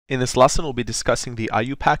In this lesson, we'll be discussing the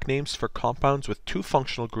IUPAC names for compounds with two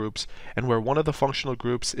functional groups and where one of the functional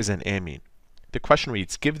groups is an amine. The question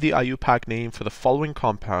reads, give the IUPAC name for the following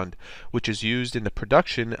compound which is used in the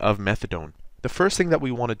production of methadone. The first thing that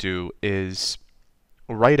we want to do is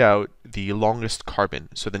write out the longest carbon.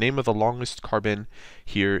 So the name of the longest carbon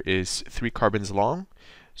here is 3 carbons long.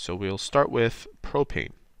 So we'll start with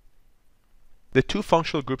propane. The two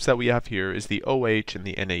functional groups that we have here is the OH and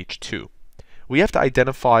the NH2. We have to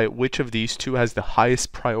identify which of these two has the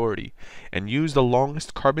highest priority and use the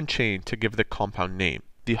longest carbon chain to give the compound name.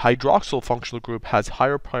 The hydroxyl functional group has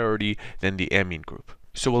higher priority than the amine group,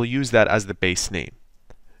 so we'll use that as the base name.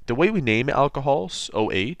 The way we name alcohols,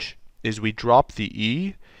 OH, is we drop the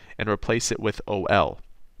E and replace it with OL.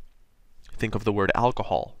 Think of the word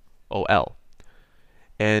alcohol, OL.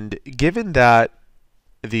 And given that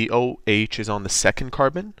the OH is on the second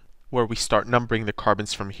carbon, where we start numbering the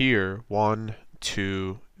carbons from here, 1,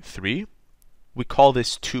 2, 3, we call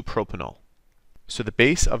this 2-propanol. So the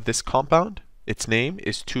base of this compound, its name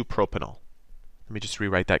is 2-propanol. Let me just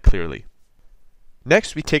rewrite that clearly.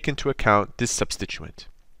 Next, we take into account this substituent.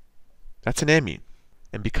 That's an amine.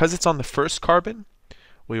 And because it's on the first carbon,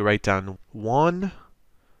 we write down 1-amino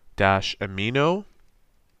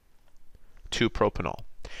 2-propanol.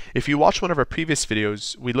 If you watch one of our previous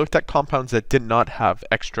videos, we looked at compounds that did not have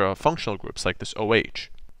extra functional groups like this OH.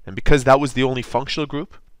 And because that was the only functional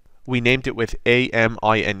group, we named it with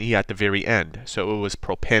amine at the very end, so it was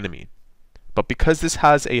propanamine. But because this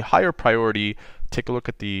has a higher priority, take a look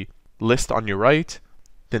at the list on your right,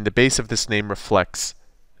 then the base of this name reflects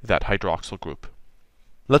that hydroxyl group.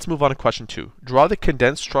 Let's move on to question 2. Draw the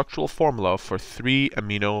condensed structural formula for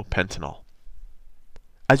 3-aminopentanol.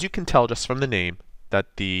 As you can tell just from the name,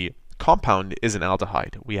 that the compound is an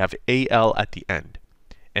aldehyde. We have Al at the end.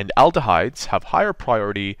 And aldehydes have higher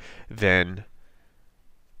priority than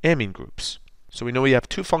amine groups. So we know we have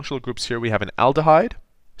two functional groups here. We have an aldehyde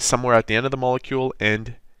somewhere at the end of the molecule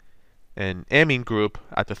and an amine group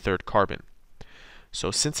at the third carbon.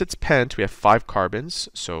 So since it's pent, we have 5 carbons.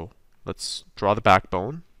 So let's draw the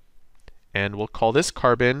backbone. And we'll call this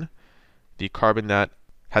carbon the carbon that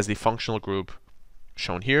has the functional group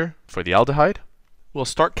shown here for the aldehyde. We'll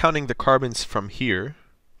start counting the carbons from here,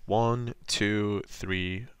 1, 2,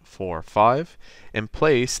 3, 4, 5, and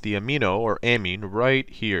place the amino or amine right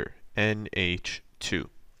here, NH2.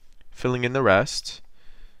 Filling in the rest,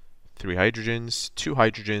 3 hydrogens, 2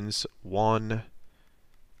 hydrogens, 1,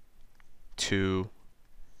 2,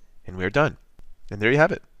 and we're done. And there you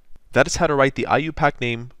have it. That is how to write the IUPAC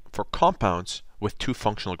name for compounds with two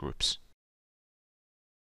functional groups.